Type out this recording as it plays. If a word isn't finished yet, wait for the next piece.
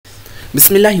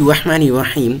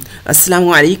बिस्मिल्लाहिर्रहमानिर्रहीम।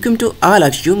 अस्सलामु अलैकुम to all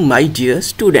of you my dear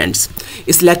students.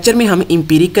 इस लेक्चर में हम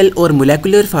इंपीरिकल और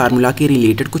मोलेकुलर फार्मूला के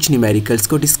रिलेटेड कुछ न्यूमेरिकल्स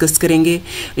को डिस्कस करेंगे।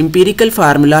 इंपीरिकल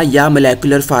फार्मूला या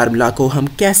मोलेकुलर फार्मूला को हम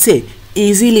कैसे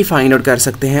ईजीली फाइंड आउट कर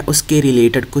सकते हैं, उसके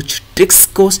रिलेटेड कुछ ट्रिक्स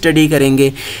को स्टडी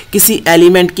करेंगे। किसी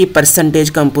एलिमेंट की परसेंटेज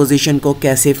कंपोजिशन को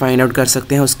कैसे फाइंड आउट कर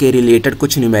सकते हैं, उसके रिलेटेड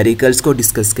कुछ न्यूमेरिकल्स को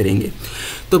डिस्कस करेंगे।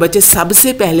 तो बच्चे,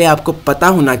 सबसे पहले आपको पता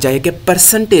होना चाहिए कि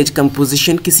परसेंटेज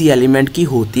कंपोजिशन किसी एलिमेंट की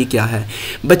होती क्या है।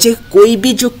 बच्चे, कोई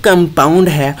भी जो कंपाउंड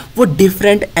है वो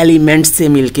डिफरेंट एलिमेंट से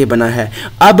मिलके बना है।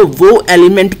 अब वो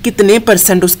एलिमेंट कितने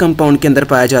परसेंट उस कंपाउंड के अंदर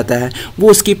पाया जाता है, वो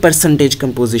उसकी परसेंटेज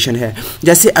कंपोजिशन है।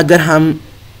 जैसे अगर हम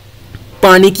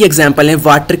पानी की एग्जांपल लें,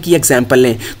 वाटर की एग्जांपल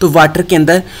लें, तो वाटर के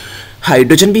अंदर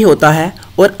हाइड्रोजन भी होता है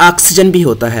और ऑक्सीजन भी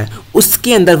होता है।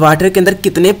 उसके अंदर वाटर के अंदर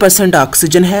कितने परसेंट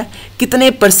ऑक्सीजन है,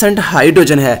 कितने परसेंट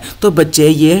हाइड्रोजन है, तो बच्चे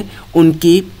ये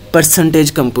उनकी परसेंटेज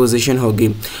कंपोजिशन होगी।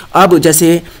 अब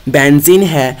जैसे बेंजीन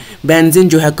है, बेंजीन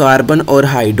जो है कार्बन और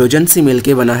हाइड्रोजन से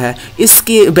मिलके बना है।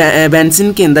 इसके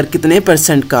बेंजीन के अंदर कितने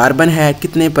परसेंट कार्बन है,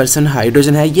 कितने परसेंट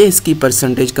हाइड्रोजन है, ये इसकी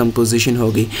परसेंटेज कंपोजिशन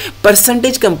होगी।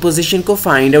 परसेंटेज कंपोजिशन को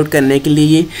फाइंड आउट करने के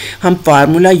लिए हम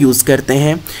फार्मूला यूज़ करते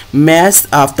हैं, mass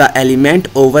of the element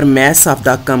over mass of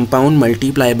the compound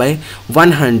multiply by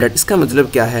 100। इसका मतलब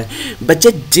क्या है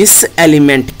बच्चे, जिस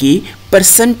एलिमेंट की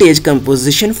परसेंटेज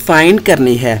कंपोजिशन फाइंड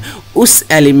करनी है, उस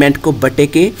एलिमेंट को बटे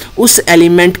के, उस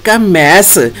एलिमेंट का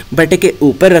मैस बटे के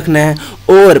ऊपर रखना है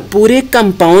और पूरे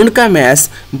कंपाउंड का मैस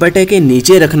बटे के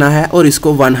नीचे रखना है और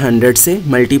इसको 100 से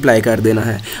मल्टीप्लाई कर देना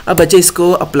है। अब बच्चे,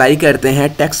 इसको अप्लाई करते हैं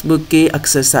टेक्स्ट बुक के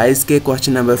एक्सरसाइज के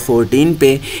क्वेश्चन नंबर 14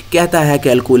 पे। कहता है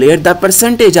calculate the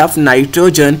percentage of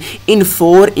nitrogen in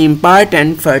 4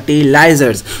 important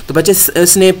fertilisers. तो बच्चे,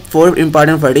 इसने 4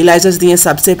 इम्पॉर्टेंट फर्टिलाइजर्स दिए।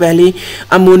 सबसे पहली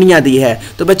अमोनिया दी है।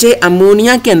 तो बच्चे,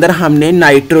 अमोनिया के अंदर हमने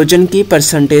नाइट्रोजन की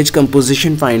परसेंटेज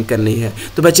कंपोजिशन फाइंड करनी है।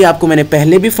 तो बच्चे, आपको मैंने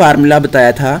पहले भी फार्मूला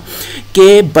बताया था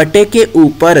कि बटे के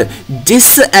ऊपर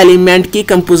जिस एलिमेंट की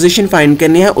कंपोजिशन फाइंड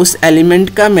करनी है, उस एलिमेंट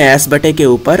का मैस बटे के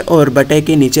ऊपर और बटे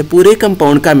के नीचे पूरे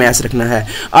कंपाउंड का मैस रखना है।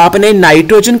 आपने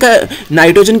नाइट्रोजन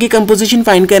की कंपोजिशन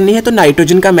फाइंड करनी है, तो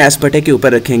नाइट्रोजन का मैस बटे के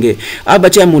ऊपर रखेंगे। अब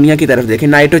बच्चे, अमोनिया की तरफ देखें।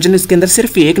 नाइट्रोजन, इसके अंदर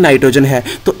सिर्फ एक नाइट्रोजन है,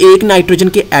 तो एक नाइट्रोजन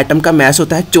के एटम का मैस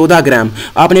होता है 14 ग्राम।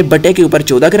 आपने बटे के ऊपर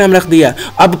 14 ग्राम रख दिया।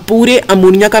 अब पूरे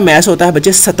अमोनिया का मैस होता है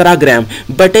बच्चे 17 ग्राम।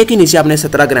 बटे के नीचे आपने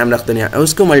 17 ग्राम रख देना है,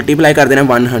 उसको मल्टीप्लाई कर देना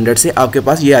 100 से। आपके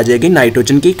पास ये आ जाएगी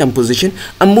नाइट्रोजन की कंपोजिशन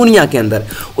अमोनिया के अंदर।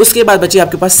 उसके बाद बच्चे,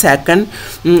 आपके पास सेकंड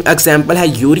एग्जांपल है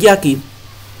यूरिया की।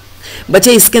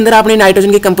 बच्चे, इसके अंदर आपने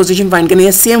नाइट्रोजन की कंपोजिशन फाइंड करनी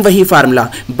है। सेम वही फार्मूला,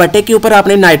 बटे के ऊपर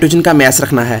आपने नाइट्रोजन का मैस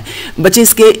रखना है। बच्चे,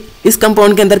 इस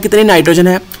कंपाउंड के अंदर कितने नाइट्रोजन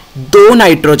है? 2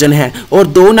 नाइट्रोजन है और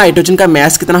 2 नाइट्रोजन का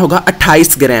मैस कितना होगा?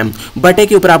 28 ग्राम। बटे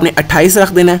के ऊपर आपने 28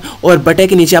 रख देना है और बटे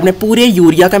के नीचे आपने पूरे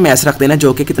यूरिया का मैस रख देना है,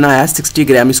 जो कि कितना आया? 60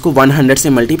 ग्राम। इसको 100 से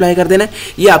मल्टीप्लाई कर देना है।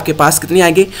 ये आपके पास कितनी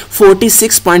आएगी?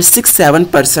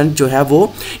 46.67% जो है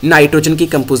वो नाइट्रोजन की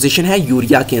कंपोजिशन है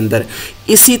यूरिया के अंदर।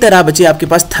 इसी तरह बच्चे, आपके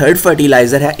पास थर्ड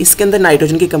फर्टिलाइजर है। इसके अंदर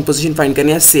नाइट्रोजन की कंपोजिशन फाइंड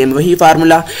करनी है। सेम वही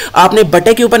फार्मूला, आपने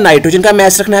बटे के ऊपर नाइट्रोजन का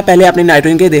मैस रखना है। पहले आपने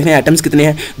नाइट्रोजन के देखने एटम्स कितने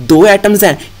हैं? 2 एटम्स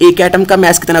हैं। एक एटम का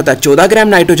मैस कितना होता है? 14 ग्राम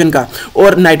नाइट्रोजन का,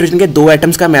 और नाइट्रोजन के 2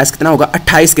 एटम्स का मैस कितना होगा?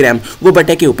 28 ग्राम। वो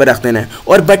बटे के ऊपर रख देना है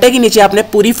और बटे के नीचे आपने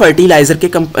पूरी फर्टिलाइजर के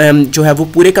जो है वो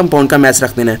पूरे कंपाउंड का मैस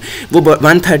रख देना है। वो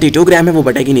 132 ग्राम है, वो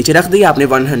बटे के नीचे रख दिया। आपने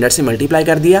 100 से मल्टीप्लाई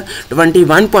कर दिया।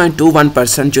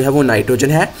 21.21% जो है वो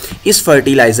नाइट्रोजन है इस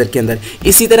फर्टिलाइजर के अंदर।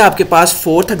 इसी तरह आपके पास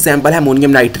फोर्थ एग्जांपल है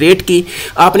अमोनियम नाइट्रेट की।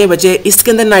 आपने बच्चे,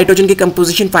 इसके अंदर नाइट्रोजन की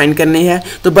कंपोजिशन फाइंड करनी है,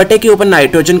 तो बटे के ऊपर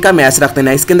नाइट्रोजन का मैस रख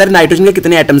देना है। इसके अंदर नाइट्रोजन के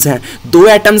कितने एटम्स हैं? 2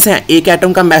 एटम्स हैं। एक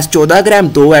एटम का मैस 14 ग्राम,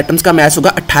 2 एटम्स का मैस होगा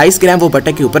 28 ग्राम। वो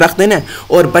बटे के ऊपर रख देना है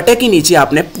और बटे के नीचे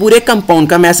आपने पूरे कंपाउंड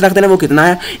का मैस रख देना है। वो कितना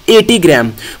है? 80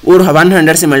 ग्राम। और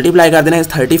 100 से मल्टीप्लाई कर देना है।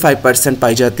 35%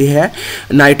 पाई जाती है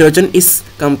नाइट्रोजन इस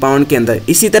कंपाउंड के अंदर।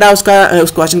 इसी तरह उस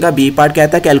क्वेश्चन का बी पार्ट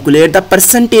कहता है calculate the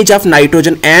percentage of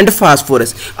nitrogen and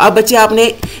phosphorus. अब बच्चे,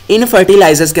 आपने इन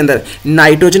फर्टिलाइजर्स के अंदर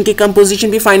नाइट्रोजन की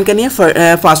कंपोजिशन भी फाइंड करनी है,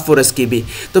 फास्फोरस की भी।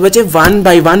 तो बच्चे, 1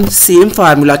 by 1 सेम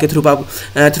फार्मूला के थ्रू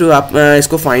आप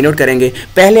इसको फाइंड आउट करेंगे।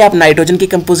 पहले आप नाइट्रोजन की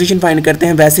कंपोजिशन फाइंड करते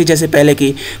हैं, वैसे जैसे पहले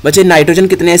की। बच्चे, नाइट्रोजन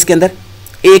कितने हैं इसके अंदर?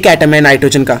 एक एटम है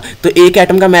नाइट्रोजन का, तो एक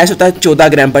एटम का मैस होता है 14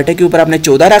 ग्राम। बटे के ऊपर आपने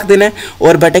 14 रख देना है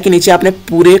और बटे के नीचे आपने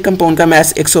पूरे कंपाउंड का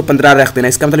मैस 115 रख देना है।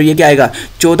 इसका मतलब ये क्या आएगा?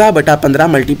 14/15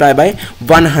 मल्टीप्लाई बाय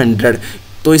 100।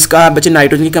 तो इसका बच्चे,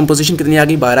 नाइट्रोजन की कंपोजिशन कितनी आ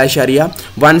गई?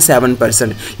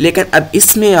 12.17%। लेकिन अब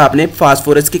इसमें आपने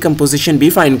फास्फोरस की कंपोजिशन भी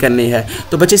फाइंड करनी है।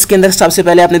 तो बच्चे, इसके अंदर सबसे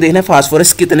पहले आपने देखना है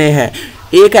फास्फोरस कितने हैं।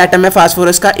 एक एटम है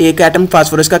फास्फोरस का, एक एटम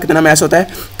फास्फोरस का कितना मैस होता है?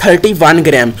 31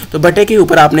 ग्राम। तो बटे के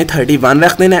ऊपर आपने 31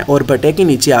 रख देना है और बटे के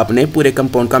नीचे आपने पूरे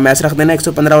कंपाउंड का मैस रख देना है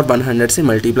 115 और 100 से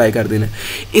मल्टीप्लाई कर देना है।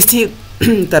 इसी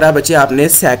तरह बच्चे आपने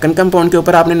सेकंड कंपाउंड के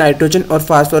ऊपर आपने नाइट्रोजन और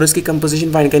फास्फोरस की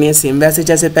कंपोजिशन फाइंड करनी है। सेम वैसे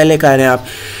जैसे पहले कह रहे हैं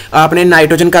आपने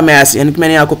नाइट्रोजन का मैस, यानी कि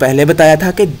मैंने आपको पहले बताया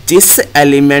था कि जिस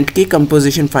एलिमेंट की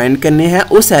कंपोजिशन फाइंड करनी है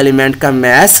उस एलिमेंट का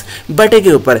मैस बटे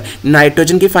के ऊपर।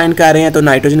 नाइट्रोजन की फाइंड कर रहे हैं तो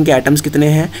नाइट्रोजन के एटम्स कितने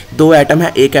हैं, 2 एटम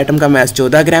है, एक एटम का मैस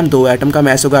 14 ग्राम, 2 एटम का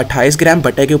मैस होगा 28 ग्राम,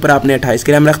 बटे के ऊपर आपने 28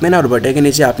 ग्राम रख देना और बटे के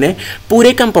नीचे आपने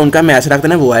पूरे कंपाउंड का मैस रख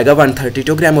देना, वो आएगा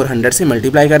 132 ग्राम और 100 से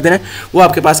मल्टीप्लाई कर देना, वो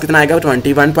आपके पास कितना आएगा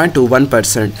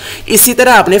 21.21%। इसी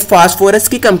तरह आपने फास्फोरस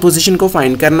की कंपोजिशन को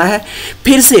फाइंड करना है।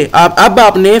 फिर से अब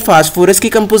आपने फास्फोरस की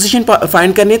कंपोजिशन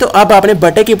फाइंड करनी है तो अब आपने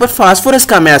बटे के ऊपर फास्फोरस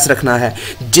का मैस रखना है।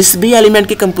 जिस भी एलिमेंट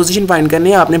की कंपोजिशन फाइंड करनी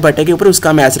है आपने बटे के ऊपर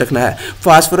उसका मैस रखना है।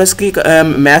 फास्फोरस की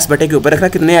मैस बटे के ऊपर रखना,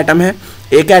 कितने एटम है,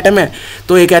 एक एटम है,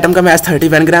 तो एक एटम का मैस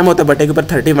 31 ग्राम होता है, बटे के ऊपर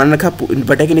 31 रखा,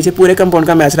 बटे के नीचे पूरे कंपाउंड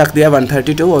का मैस रख दिया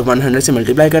 132 और 100 से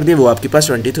मल्टीप्लाई कर दिया, वो आपके पास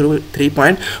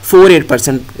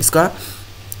 23.48% इसका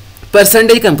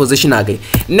परसेंटेज कंपोजिशन आ गई।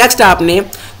 नेक्स्ट आपने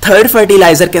थर्ड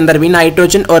फर्टिलाइजर के अंदर भी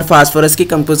नाइट्रोजन और फास्फोरस की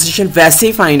कंपोजिशन वैसे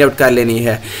ही फाइंड आउट कर लेनी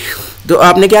है। तो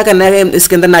आपने क्या करना है,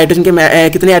 इसके अंदर नाइट्रोजन के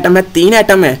कितने एटम है, 3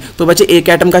 एटम है, तो बच्चे एक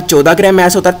एटम का 14 ग्राम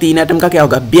मैस होता है, 3 एटम का क्या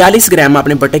होगा 42 ग्राम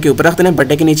आपने बटे के ऊपर रख देना,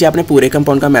 बटे के नीचे आपने पूरे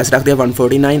कंपाउंड का मैस रख दिया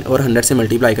 149 और 100 से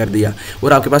मल्टीप्लाई कर दिया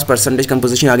और आपके पास परसेंटेज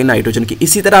कंपोजिशन आ गई नाइट्रोजन की।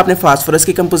 इसी तरह आपने फास्फोरस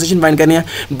की कंपोजिशन फाइंड करनी है,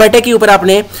 बटे के ऊपर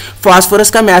आपने फास्फोरस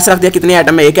का मैस रख दिया, कितने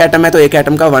एटम है, एक एटम है, तो एक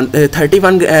एटम का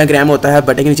 31 ग्राम होता है,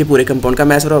 बटे के नीचे पूरे कंपाउंड का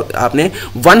मैस और आपने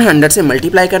 100 से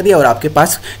मल्टीप्लाई कर दिया और आपके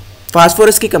पास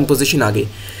फास्फोरस की कंपोजिशन आ गई।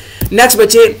 नेक्स्ट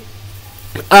बच्चे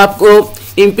आपको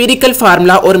इंपीरिकल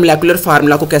फार्मूला और मोलेकुलर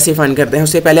फार्मूला को कैसे फाइंड करते हैं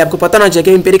उससे पहले आपको पता होना चाहिए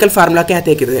कि इंपीरिकल फार्मूला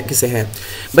कहते हैं किसे हैं।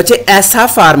 बच्चे ऐसा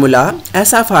फार्मूला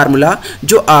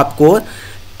जो आपको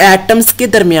एटम्स के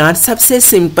दरमियान सबसे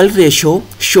सिंपल रेशो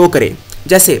शो करे।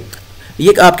 जैसे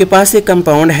ये आपके पास एक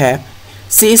कंपाउंड है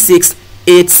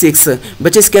C6H6,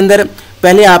 बच्चे इसके अंदर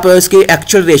पहले आप इसके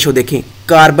एक्चुअल रेशो देखें,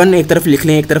 कार्बन एक तरफ लिख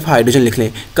लें, एक तरफ हाइड्रोजन लिख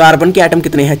लें। कार्बन के एटम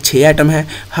कितने हैं, 6 एटम है,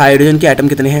 हाइड्रोजन के एटम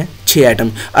कितने हैं, 6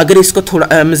 एटम। अगर इसको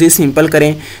थोड़ा मज़ीद सिंपल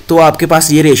करें तो आपके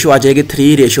पास ये रेशो आ जाएगी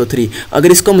 3:3।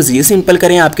 अगर इसको मज़ीद सिंपल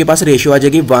करें आपके पास रेशो आ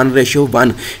जाएगी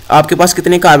 1:1। आपके पास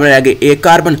कितने कार्बन रह गए, एक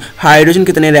कार्बन, हाइड्रोजन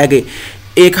कितने रह गए,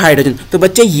 एक हाइड्रोजन। तो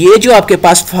बच्चे ये जो आपके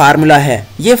पास फार्मूला है,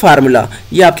 ये फार्मूला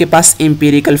ये आपके पास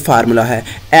इंपीरिकल फार्मूला है।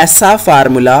 ऐसा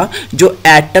फार्मूला जो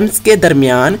एटम्स के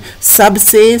दरमियान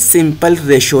सबसे सिंपल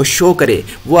रेशो शो करे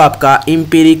वो आपका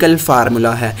इंपीरिकल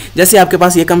फार्मूला है। जैसे आपके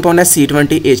पास ये कंपाउंड है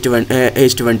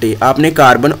C20H20, आपने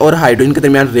कार्बन और हाइड्रोजन के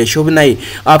दरमियान रेशो बनाई,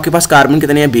 आपके पास कार्बन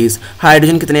कितने हैं 20,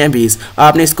 हाइड्रोजन कितने हैं 20,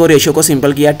 आपने इसको रेशो को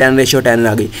सिंपल किया 10:10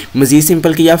 आ गई, मज़ीद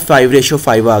सिंपल किया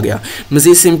 5:5 आ गया,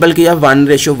 मज़ीद सिंपल किया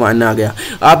 1:1 आ गया।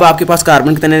 अब आपके पास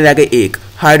कार्बन कितने रह गए, एक,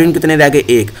 हाइड्रोजन कितने रह गए,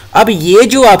 एक। अब ये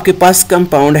जो आपके पास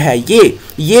कंपाउंड है,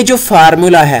 ये जो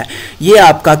फार्मूला है ये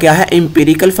आपका क्या है,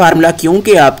 इंपीरिकल फार्मूला,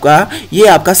 क्योंकि ये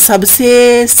आपका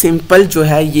सबसे सिंपल जो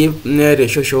है ये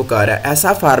रेशो शो कर रहा है।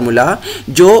 ऐसा फार्मूला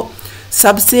जो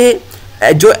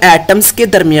एटम्स के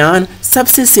दरमियान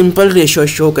सबसे सिंपल रेशो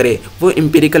शो करे वो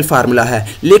इंपीरिकल फार्मूला है।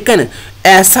 लेकिन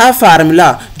ऐसा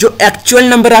फार्मूला जो एक्चुअल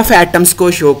नंबर ऑफ एटम्स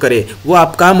को शो करे वो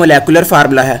आपका मोलेकुलर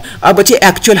फार्मूला है। अब बच्चे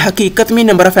एक्चुअल हकीकत में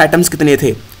नंबर ऑफ एटम्स कितने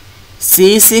थे,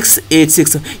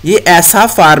 C6H6। ये ऐसा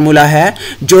फार्मूला है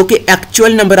जो कि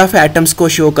एक्चुअल नंबर ऑफ एटम्स को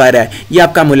शो कर रहा है, ये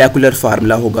आपका मोलेकुलर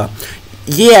फार्मूला होगा।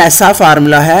 ये ऐसा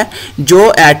फार्मूला है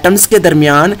जो एटम्स के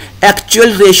दरमियान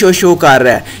एक्चुअल रेशो शो कर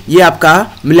रहा है, ये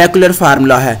आपका मोलेकुलर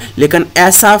फार्मूला है। लेकिन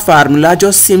ऐसा फार्मूला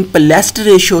जो सिंपलेस्ट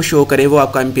रेशो शो करे वो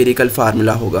आपका इंपीरिकल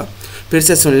फार्मूला होगा। फिर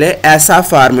से सुन ले, ऐसा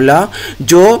फार्मूला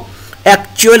जो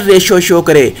एक्चुअल रेशो शो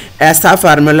करे, ऐसा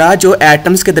फार्मूला जो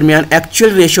एटम्स के दरमियान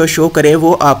एक्चुअल रेशो शो करे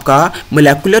वो आपका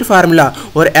मोलेकुलर फार्मूला,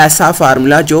 और ऐसा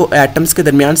फार्मूला जो एटम्स के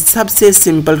दरमियान सबसे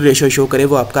सिंपल रेशो शो करे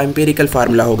वो आपका इंपीरिकल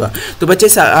फार्मूला होगा। तो बच्चे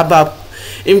अब आप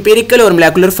इंपीरिकल और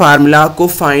मोलेकुलर फार्मूला को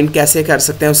फाइंड कैसे कर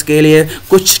सकते हैं उसके लिए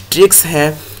कुछ ट्रिक्स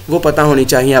हैं वो पता होनी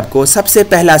चाहिए आपको। सबसे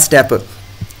पहला स्टेप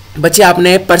बच्चे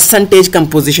आपने परसेंटेज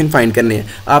कंपोजिशन फाइंड करनी है।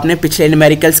 आपने पिछले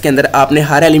न्यूमेरिकल्स के अंदर आपने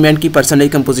हर एलिमेंट की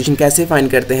परसेंटेज कंपोजिशन कैसे फाइंड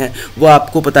करते हैं वो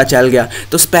आपको पता चल गया।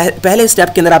 तो पहले स्टेप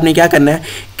के अंदर आपने क्या करना है,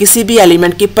 किसी भी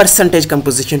एलिमेंट की परसेंटेज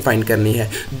कंपोजिशन फाइंड करनी है।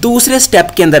 दूसरे स्टेप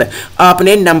के अंदर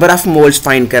आपने नंबर ऑफ मोल्स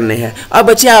फाइंड करने हैं। अब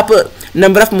बच्चे आप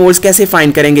नंबर ऑफ मोल्स कैसे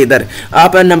फाइंड करेंगे, इधर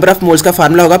आप नंबर ऑफ मोल्स का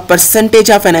फार्मूला होगा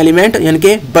परसेंटेज ऑफ एन एलिमेंट, यानी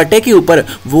कि बटे के ऊपर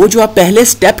वो जो आप पहले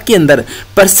स्टेप के अंदर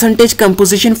परसेंटेज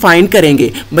कंपोजिशन फाइंड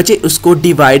करेंगे बच्चे उसको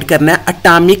डिवाइड करना है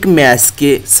एटॉमिक मास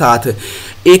के साथ।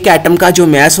 एक एटम का जो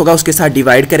मास होगा उसके साथ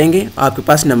डिवाइड करेंगे, आपके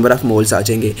पास नंबर ऑफ मोल्स आ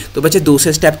जाएंगे। तो बच्चे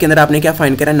दूसरे स्टेप के अंदर आपने क्या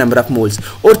फाइंड करा, नंबर ऑफ मोल्स।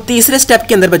 और तीसरे स्टेप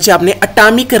के अंदर बच्चे आपने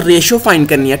एटॉमिक रेशो फाइंड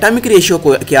करनी है। एटॉमिक रेशो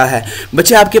को क्या है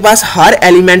बच्चे, आपके पास हर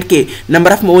एलिमेंट के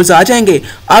नंबर ऑफ मोल्स आ जाएंगे।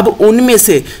 अब उनमें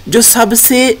से जो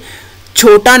सबसे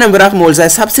छोटा नंबर ऑफ मोल्स है,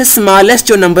 सबसे स्मॉलेस्ट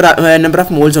जो नंबर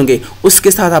ऑफ मोल्स होंगे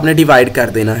उसके साथ आपने डिवाइड कर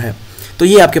देना है, तो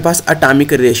ये आपके पास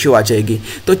एटॉमिक रेशियो आ जाएगी।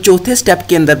 तो चौथे स्टेप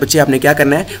के अंदर बच्चे आपने क्या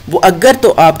करना है, वो अगर तो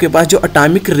आपके पास जो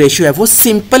एटॉमिक रेशियो है वो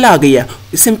सिंपल आ गई है,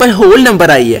 सिंपल होल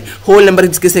नंबर आई है, होल नंबर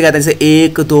किसे कहते हैं, जैसे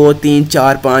 1 2 3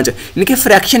 4 5, इनके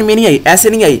फ्रैक्शन में नहीं आई, ऐसे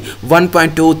नहीं आई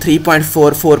 1.2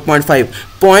 3.4 4.5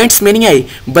 पॉइंट्स में नहीं आई,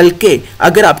 बल्कि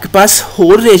अगर आपके पास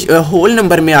होल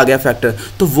नंबर में आ गया फैक्टर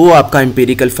तो वो आपका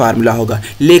एम्पिरिकल फार्मूला होगा।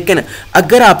 लेकिन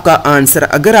अगर आपका आंसर,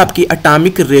 अगर आपकी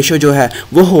एटॉमिक रेशियो जो है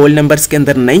वो होल नंबर्स के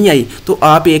अंदर नहीं आई, तो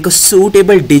आप एक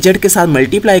सूटेबल डिजिट के साथ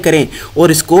मल्टीप्लाई करें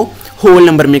और इसको होल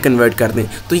नंबर में कन्वर्ट कर दें।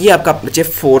 तो ये आपका बच्चे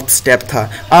फोर्थ स्टेप था,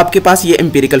 आपके पास ये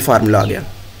एम्पिरिकल फार्मूला आ गया।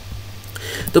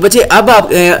 तो बच्चे अब आप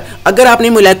अगर आपने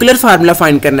मोलेकुलर फार्मूला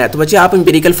फाइंड करना है तो बच्चे आप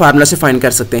एम्पिरिकल फार्मूला से फाइंड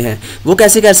कर सकते हैं। वो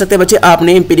कैसे कर सकते हैं बच्चे,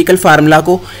 आपने एम्पिरिकल फार्मूला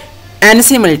को n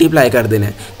से मल्टीप्लाई कर देना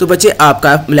है, तो बच्चे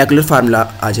आपका मोलेकुलर फार्मूला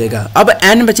आ जाएगा। अब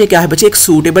n बच्चे क्या है, बच्चे एक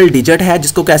सूटेबल डिजिट है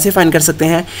जिसको कैसे फाइंड कर सकते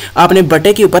हैं, आपने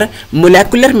बटे के ऊपर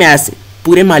मोलेकुलर मास,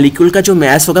 पूरे मालिक्यूल का जो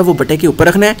मैस होगा वो बटे के ऊपर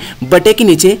रखना है, बटे के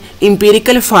नीचे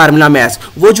इंपेरिकल फार्मूला मैस,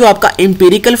 वो जो आपका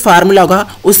इंपेरिकल फार्मूला होगा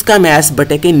उसका मैस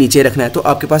बटे के नीचे रखना है, तो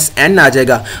आपके पास n आ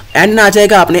जाएगा। n आ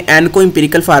जाएगा, आपने n को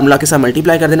इंपेरिकल फार्मूला के साथ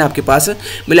मल्टीप्लाई कर देना, आपके पास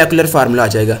मोलेकुलर फार्मूला आ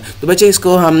जाएगा। तो बच्चे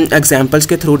इसको हम एग्जांपल्स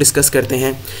के थ्रू डिस्कस करते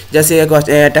हैं। जैसे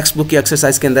टेक्स्ट बुक की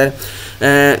एक्सरसाइज के अंदर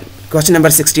क्वेश्चन नंबर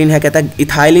 16 है, कहता है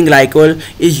ethylene glycol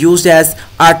is used as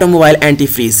automobile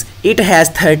antifreeze, it has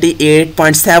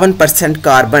 38.7%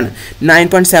 carbon,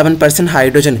 9.7%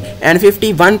 hydrogen and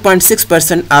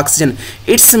 51.6% oxygen,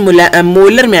 it's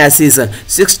molar mass is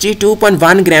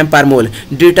 62.1 ग्राम पर मोल,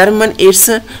 डिटरमिन इट्स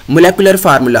मोलेकुलर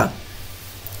फार्मूला।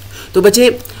 तो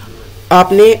बच्चे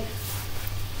आपने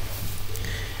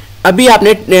अभी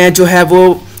आपने जो है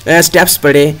वो स्टेप्स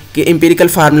पढ़े कि एम्पिरिकल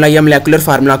फार्मूला या मोलेकुलर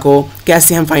फार्मूला को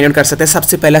कैसे हम फाइंड आउट कर सकते हैं।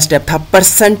 सबसे पहला स्टेप था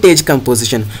परसेंटेज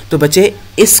कंपोजिशन। तो बच्चे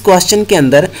इस क्वेश्चन के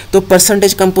अंदर तो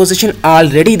परसेंटेज कंपोजिशन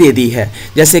ऑलरेडी दे दी है,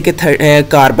 जैसे कि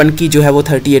कार्बन की जो है वो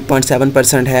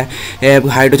 38.7% है,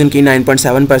 हाइड्रोजन की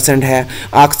 9.7% है,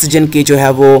 ऑक्सीजन की जो है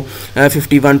वो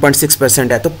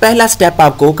 51.6% है। तो पहला स्टेप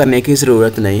आपको करने की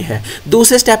ज़रूरत नहीं है।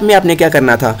 दूसरे स्टेप में आपने क्या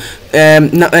करना था,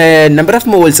 नंबर ऑफ़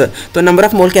मोल्स। तो नंबर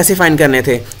ऑफ़ मोल कैसे फाइंड करने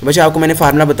थे बच्चे, आपको मैंने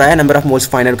फार्मूला बताया number of moles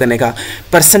find out करने का।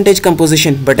 परसेंटेज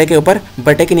कंपोजिशन बटे के ऊपर,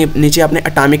 बटे के नीचे आपने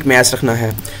एटॉमिक मास रखना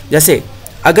है। जैसे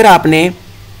अगर आपने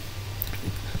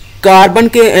कार्बन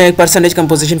के परसेंटेज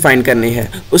कंपोजिशन फाइंड करनी है,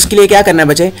 उसके लिए क्या करना है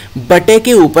बच्चे, बटे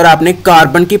के ऊपर आपने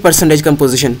कार्बन की परसेंटेज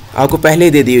कंपोजिशन आपको पहले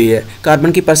ही दे दी हुई है।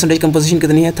 कार्बन की परसेंटेज कंपोजिशन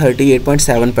कितनी है,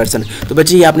 38.7%। तो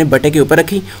बच्चे ये आपने बटे के ऊपर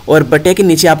रखी और बटे के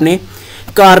नीचे आपने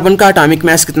कार्बन का एटॉमिक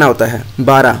मास कितना होता है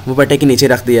 12, वो बटे के नीचे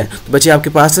रख दिया है। तो बच्चे आपके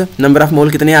पास नंबर ऑफ मोल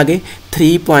कितने आ गए,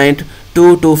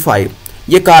 3.225,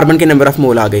 ये कार्बन के नंबर ऑफ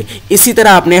मोल आ गए। इसी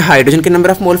तरह आपने हाइड्रोजन के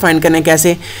नंबर ऑफ मोल फाइंड करने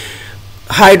कैसे,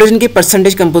 हाइड्रोजन की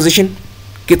परसेंटेज कंपोजिशन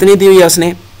कितनी दी हुई है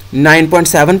उसने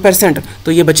 9.7%।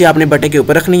 तो ये बच्चे आपने बटे के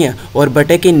ऊपर रखनी है और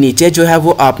बटे के नीचे जो है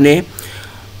वो आपने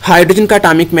हाइड्रोजन का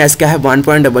एटॉमिक मास क्या है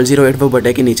 1.008, वो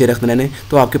बटे के नीचे रख देना है,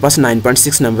 तो आपके पास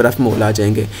 9.6 नंबर ऑफ मोल आ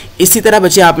जाएंगे। इसी तरह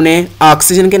बच्चे आपने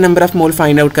ऑक्सीजन के number of mole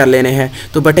find out कर लेने हैं।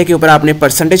 तो बटे के ऊपर आपने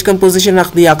परसेंटेज कंपोजिशन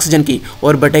रख दी ऑक्सीजन की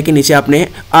और बटे के नीचे आपने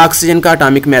ऑक्सीजन का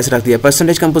एटॉमिक मास रख दिया।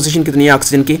 परसेंटेज कंपोजिशन कितनी है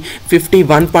ऑक्सीजन की,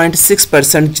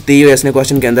 51.6% दी हुई है इसने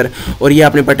क्वेश्चन के अंदर, और ये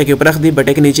आपने बटे के ऊपर रख दी।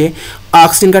 बटे के नीचे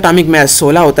ऑक्सीजन का एटॉमिक मास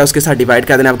 16 होता है, उसके साथ डिवाइड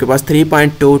कर देना, आपके पास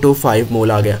 3.225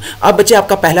 मोल आ गया। अब बच्चे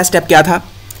आपका पहला स्टेप क्या था,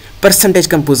 परसेंटेज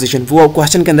कंपोजिशन, वो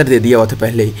क्वेश्चन के अंदर दे दिया हुआ था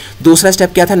पहले ही। दूसरा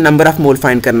स्टेप क्या था, नंबर ऑफ मोल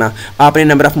फाइंड करना, आपने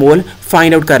number of mole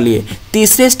find out कर लिए।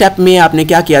 तीसरे स्टेप में आपने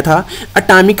क्या किया था,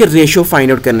 एटॉमिक रेशियो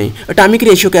फाइंड आउट करनी। एटॉमिक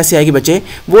रेशियो कैसे आएगी बच्चे,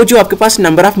 वो जो आपके पास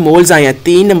नंबर ऑफ मोल्स आए हैं,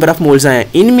 3 नंबर ऑफ मोल्स आए हैं,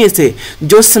 इनमें से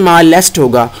जो स्मॉलेस्ट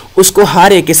होगा उसको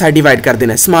हर एक के साथ डिवाइड कर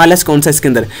देना है। स्मॉलेस्ट कौन सा इसके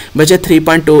अंदर बच्चे,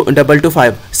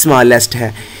 3.225 स्मॉलेस्ट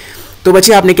है। तो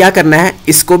बच्चे आपने क्या करना है,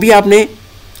 इसको भी आपने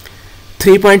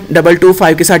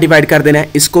 3.225 के साथ डिवाइड कर देना है,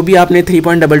 इसको भी आपने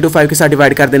 3.225 के साथ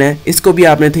डिवाइड कर देना है, इसको भी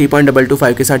आपने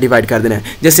 3.225 के साथ डिवाइड कर देना है।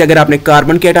 जैसे अगर आपने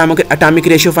कार्बन के एटॉमिक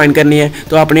रेशियो फाइंड करनी है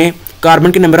तो आपने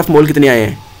कार्बन के नंबर ऑफ मोल कितने आए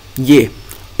हैं, ये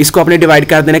इसको आपने डिवाइड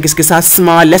कर देना है किसके साथ,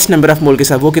 स्मॉलेस्ट नंबर ऑफ मोल के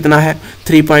साथ, वो कितना है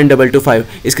 3.225,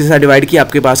 इसके साथ डिवाइड किया,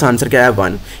 आपके पास आंसर क्या है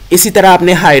 1। इसी तरह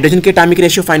आपने हाइड्रोजन की एटॉमिक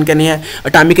रेशियो फाइंड करनी है।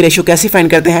 एटॉमिक रेशियो कैसे फाइंड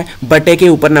करते हैं, बटे के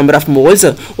ऊपर नंबर ऑफ मोल्स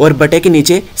और बटे के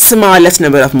नीचे smallest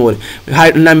number of mole.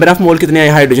 Number of mole कितने आए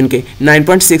हाइड्रोजन के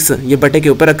 9.6, ये बटे के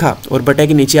ऊपर रखा और बटे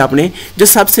के नीचे आपने जो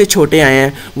सबसे छोटे आए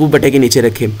हैं वो बटे के नीचे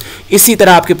रखे। इसी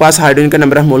तरह आपके पास हाइड्रोजन का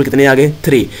नंबर ऑफ मोल कितने आ गए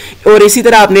 3। और इसी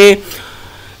तरह आपने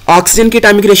ऑक्सीजन की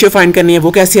एटॉमिक रेशियो फाइंड करनी है,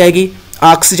 वो कैसे आएगी,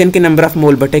 ऑक्सीजन के नंबर ऑफ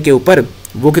मोल बटे के ऊपर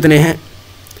वो कितने हैं,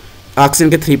 ऑक्सीजन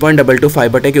के 3.225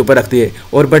 बटे के ऊपर रख दिए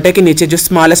और बटे के नीचे जो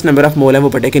स्मॉलेस्ट नंबर ऑफ मोल है वो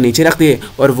बटे के नीचे रख दिए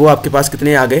और वो आपके पास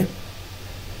कितने आ गए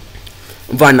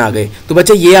 1 आ गए। तो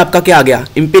बच्चे ये आपका क्या आ गया,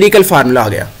 इंपेरिकल फार्मूला आ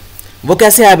गया। वो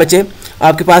कैसे आया बच्चे,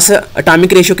 आपके पास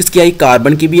एटॉमिक रेशियो किसकी आई,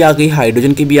 कार्बन की भी आ गई,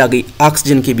 हाइड्रोजन की भी आ गई,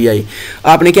 ऑक्सीजन की भी आई।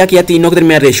 आपने क्या किया, तीनों के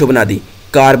दरमियान रेशियो बना दी,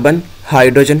 कार्बन,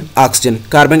 हाइड्रोजन, ऑक्सीजन।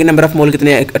 कार्बन के नंबर ऑफ मोल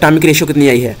कितने, एटॉमिक रेशियो कितनी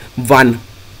आई है 1,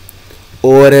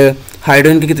 और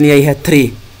हाइड्रोजन की कितनी आई है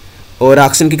 3, और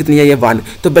ऑक्सीजन की कितनी आई है 1।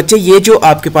 तो बच्चे ये जो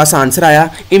आपके पास आंसर आया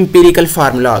इंपेरिकल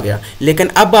फार्मूला आ गया। लेकिन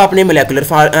अब आपने मोलेकुलर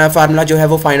फार्मूला जो है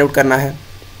वो फाइंड आउट करना है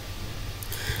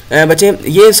बच्चे।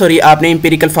 ये सॉरी आपने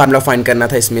इंपेरिकल फार्मूला फाइंड करना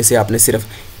था, इसमें से आपने सिर्फ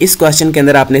इस क्वेश्चन के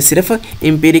अंदर आपने सिर्फ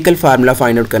इंपेरिकल फार्मूला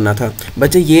फाइंड आउट करना था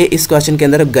बच्चे। ये इस क्वेश्चन के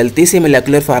अंदर गलती से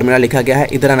मोलेकुलर फार्मूला लिखा गया है,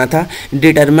 इधर आना था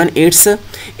डिटरमिन इट्स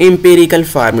इंपेरिकल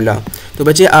फार्मूला। तो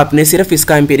बच्चे आपने सिर्फ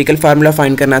इसका इंपेरिकल फार्मूला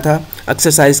फाइंड करना था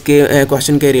एक्सरसाइज के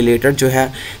क्वेश्चन के रिलेटेड जो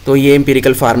है। तो ये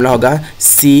इंपेरिकल फार्मूला होगा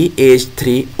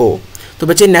CH3O। तो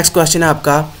बच्चे नेक्स्ट क्वेश्चन है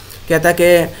आपका, कहता है कि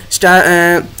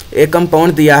एक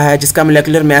कंपाउंड दिया है जिसका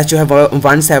मोलेकुलर मास जो है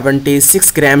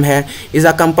 176 ग्राम है, is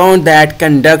a compound that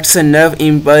conducts nerve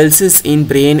impulses in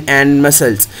brain and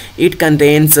muscles. It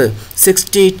contains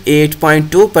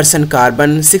 68.2%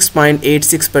 carbon,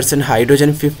 6.86%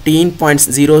 hydrogen,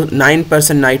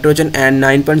 15.09% nitrogen and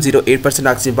 9.08%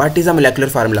 oxygen. What is a molecular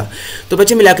formula. तो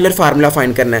बच्चे मोलेकुलर फार्मूला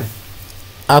फाइंड करना है,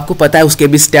 आपको पता है उसके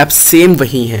भी स्टेप सेम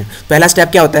वही हैं। पहला स्टेप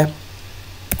क्या होता है,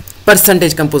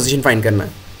 परसेंटेज कंपोजिशन फाइंड करना है।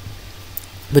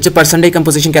 बच्चे परसेंटेज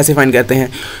कंपोजिशन कैसे फाइंड करते हैं,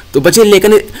 तो बच्चे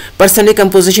लेकिन परसेंटेज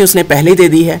कंपोजिशन उसने पहले ही दे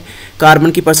दी है।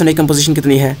 कार्बन की परसेंटेज कंपोजिशन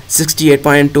कितनी है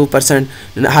 68.2%,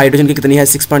 हाइड्रोजन की कितनी है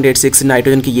 6.86,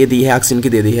 नाइट्रोजन की ये दी है, ऑक्सीजन की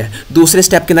दे दी है। दूसरे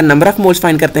स्टेप के अंदर नंबर ऑफ मोल्स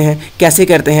फाइंड करते हैं। कैसे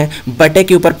करते हैं, बटे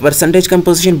के ऊपर परसेंटेज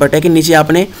कंपोजिशन, बटे के नीचे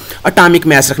आपने एटॉमिक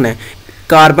मास रखना है।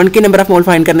 कार्बन के नंबर ऑफ मोल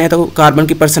फाइंड करना है तो कार्बन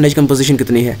की परसेंटेज कंपोजिशन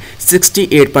कितनी है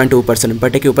 68.2%,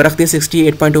 बटे के ऊपर रख दिया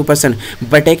 68.2%,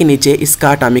 बटे के नीचे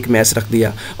इसका एटॉमिक मास रख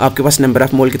दिया। आपके पास नंबर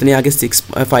ऑफ मोल कितने आ गए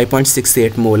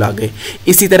 5.68 मोल आ गए।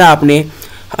 इसी तरह आपने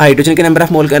हाइड्रोजन के नंबर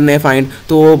ऑफ मोल करने हैं फाइंड,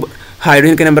 तो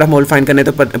हाइड्रोजन के नंबर ऑफ मोल फाइंड करने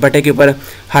तो बटे के ऊपर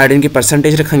हाइड्रोजन की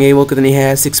परसेंटेज रखेंगे, वो कितनी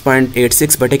है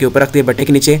 6.86, बटे के ऊपर रखते हैं, बटे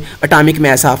के नीचे एटॉमिक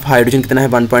मास ऑफ हाइड्रोजन कितना है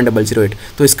 1.008,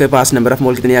 तो इसके पास नंबर ऑफ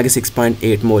मोल कितनी आ गई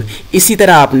 6.8 मोल। इसी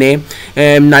तरह आपने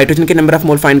नाइट्रोजन के नंबर ऑफ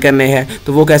मोल फाइंड करने हैं,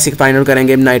 तो वो कैसे फाइंड आउट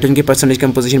करेंगे, नाइट्रोजन की परसेंटेज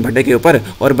कंपोजिशन बटे के ऊपर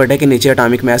और बटे के नीचे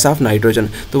एटॉमिक मास ऑफ नाइट्रोजन,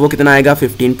 तो वो कितना आएगा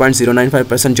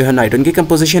 15.095% जो है नाइट्रोजन की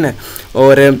कंपोजिशन है,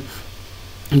 और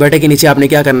बटे के नीचे आपने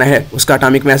क्या करना है उसका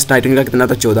एटॉमिक मास नाइट्रोजन का कितना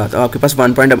था 14, तो आपके पास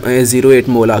 1.08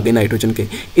 मोल आ गए नाइट्रोजन के।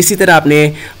 इसी तरह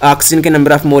आपने ऑक्सीजन के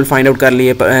number of mole find out कर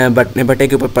लिए, बटे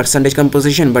के ऊपर परसेंटेज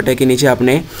कंपोजिशन, बटे के नीचे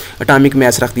आपने एटॉमिक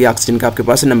मास रख दिया ऑक्सीजन का, आपके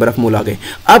पास नंबर ऑफ मोल आ गए।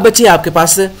 अब बच्चे आपके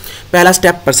पास पहला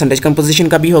स्टेप परसेंटेज कंपोजिशन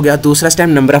का भी हो गया, दूसरा स्टेप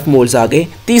नंबर ऑफ मोल्स आ गए।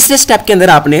 तीसरे स्टेप के अंदर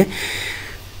आपने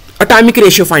एटॉमिक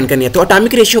रेशियो फाइंड करनी है। तो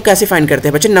एटॉमिक रेशियो कैसे फाइंड करते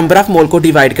हैं बच्चे, नंबर ऑफ मोल को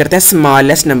डिवाइड करते हैं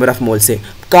स्मॉलेस्ट नंबर ऑफ मोल से।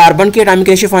 कार्बन की एटॉमिक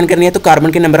रेशियो फाइंड करनी है, तो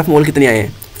कार्बन के नंबर ऑफ मोल कितने आए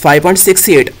हैं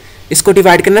 5.68, इसको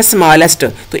डिवाइड करना है स्मॉलेस्ट,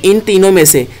 तो इन तीनों में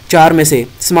से चार में से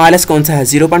स्मॉलेस्ट कौन सा है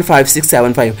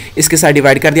 0.5675, इसके साथ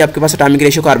डिवाइड कर दिया, आपके पास एटॉमिक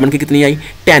रेशियो कार्बन की कितनी आई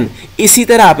 10। इसी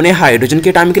तरह आपने हाइड्रोजन की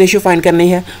एटॉमिक रेशियो फाइंड करनी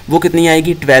है, वो कितनी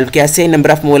आएगी 12। कैसे,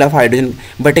 number of mole of hydrogen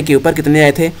बटे के ऊपर कितने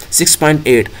आए थे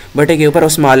 6.8, बटे के ऊपर और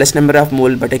स्मॉलेस्ट नंबर ऑफ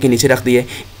मोल बटे के नीचे रख दिए,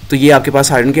 तो ये आपके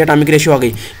पास हाइड्रोजन की एटॉमिक रेशियो आ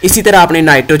गई। इसी तरह आपने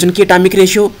नाइट्रोजन की एटॉमिक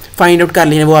रेशियो फाइंड आउट कर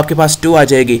ली है, वो आपके पास 2 आ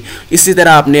जाएगी। इसी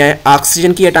तरह आपने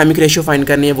ऑक्सीजन की एटॉमिक रेशियो फाइंड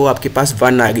करनी है, वो आपके पास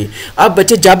 1 आएगी। अब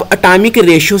बच्चे जब एटॉमिक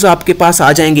रेशियोज आपके पास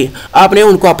आ जाएंगे, आपने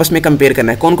उनको आपस में कंपेयर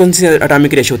करना है। कौन कौन सी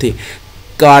एटॉमिक रेशियो थी,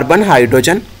 carbon,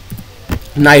 hydrogen,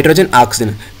 nitrogen,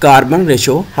 oxygen, carbon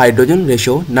ratio, hydrogen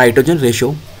ratio, nitrogen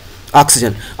ratio,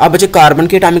 oxygen. अब बच्चे कार्बन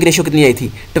की एटॉमिक रेशियो कितनी आई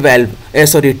थी 10,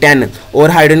 और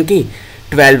हाइड्रोजन की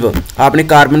 12। आपने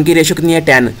कार्बन की रेशियो कितनी है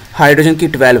 10, हाइड्रोजन की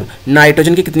 12,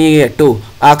 नाइट्रोजन की कितनी है 2,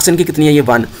 ऑक्सीजन की कितनी है ये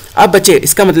 1। अब बच्चे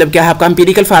इसका मतलब क्या है, आपका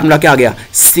एम्पिरिकल फार्मूला क्या आ गया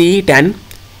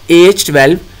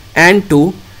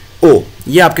C10H12N2O,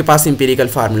 ये आपके पास एम्पिरिकल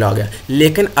फार्मूला आ गया।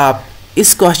 लेकिन आप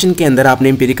इस क्वेश्चन के अंदर आपने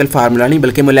एम्पिरिकल फार्मूला नहीं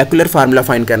बल्कि मोलेकुलर फार्मूला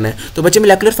फाइंड करना है। तो बच्चे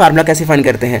मोलेकुलर फार्मूला कैसे फाइंड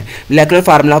करते हैं, मोलेकुलर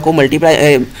फार्मूला को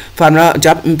फार्मूला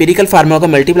जब एम्पिरिकल फार्मूला को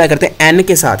मल्टीप्लाई करते हैं एन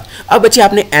के साथ। अब बच्चे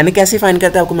आपने एन कैसे फाइंड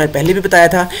करते हैं, आपको मैं पहले भी बताया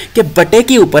था कि बटे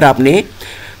के ऊपर आपने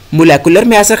मोलेकुलर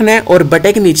मास रखना है और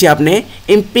बटे के नीचे आपने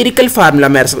एम्पिरिकल फार्मूला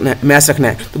मास रखना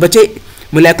है। तो बच्चे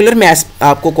मोलेकुलर मास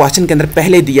आपको क्वेश्चन के अंदर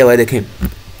पहले दिया हुआ है, देखें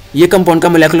ये कंपाउंड का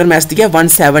मोलेकुलर मास दिया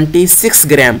 176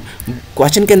 ग्राम,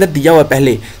 क्वेश्चन के अंदर दिया हुआ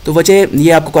पहले, तो बच्चे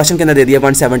ये आपको क्वेश्चन के अंदर दे दिया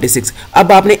 176।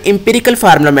 अब आपने एम्पिरिकल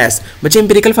फार्मूला मास, बच्चे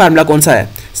एम्पिरिकल फार्मूला कौन सा है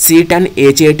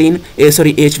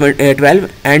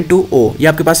C10H12N2O, ये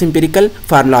आपके पास एम्पिरिकल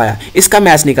फार्मूला आया। इसका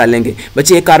मास निकाल लेंगे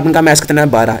बच्चे, एक कार्बन का मास कितना है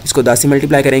 12, इसको 10 से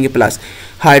मल्टीप्लाई करेंगे, प्लस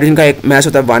हाइड्रोजन का एक मैस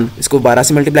होता है 1, इसको 12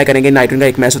 से मल्टीप्लाई करेंगे। नाइट्रोजन का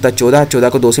एक मैस होता है 14, 14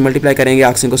 को 2 से मल्टीप्लाई करेंगे।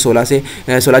 ऑक्सीजन को 16 से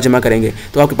 16 जमा करेंगे,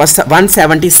 तो आपके पास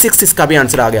 176 इसका भी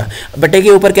आंसर आ गया। बटे के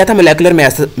ऊपर क्या था, मोलेकुलर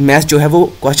मैस जो है वो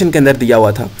क्वेश्चन के अंदर दिया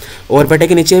हुआ था, और बटे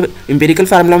के नीचे इंपीरिकल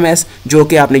फार्मूला मैस जो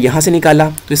कि आपने यहाँ से निकाला,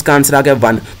 तो इसका आंसर आ गया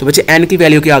 1। तो बच्चे n की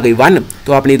वैल्यू क्या आ गई 1,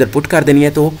 तो आपने इधर पुट कर देनी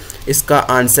है। तो इसका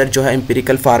आंसर जो है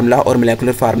इंपीरिकल फार्मूला और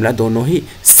मोलेकुलर फार्मूला दोनों ही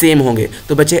सेम होंगे।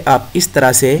 तो बच्चे आप इस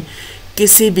तरह से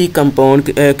किसी भी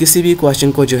कंपाउंड किसी भी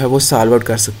क्वेश्चन को जो है वो सॉल्व आउट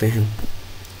कर सकते हैं।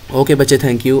 ओके बच्चे,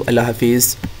 थैंक यू, अल्लाह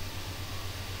हाफिज़।